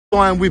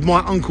I'm with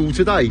my uncle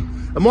today,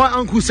 and my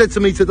uncle said to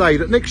me today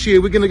that next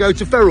year we're going to go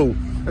to Ferrell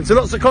and to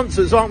lots of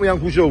concerts, aren't we,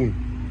 Uncle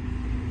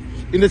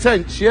Shaun? In the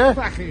tents, yeah?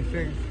 Exactly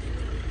thing.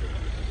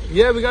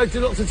 Yeah, we're going to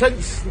lots of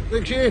tents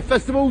next year,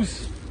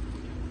 festivals.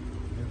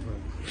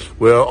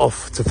 We're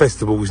off to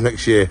festivals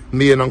next year,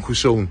 me and Uncle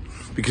Shaun,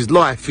 because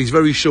life is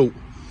very short.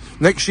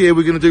 Next year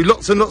we're going to do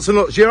lots and lots and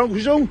lots, yeah, Uncle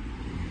Shaun?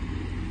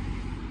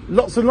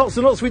 Lots and lots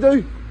and lots we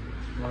do?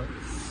 Right.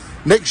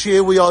 Next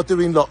year we are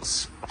doing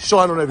lots.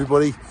 Shine on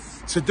everybody.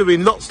 So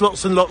doing lots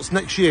and lots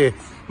next year.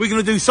 We're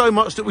going to do so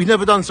much that we've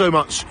never done so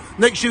much.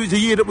 Next year is a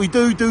year that we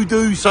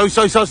do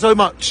so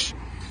much.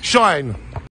 Shine.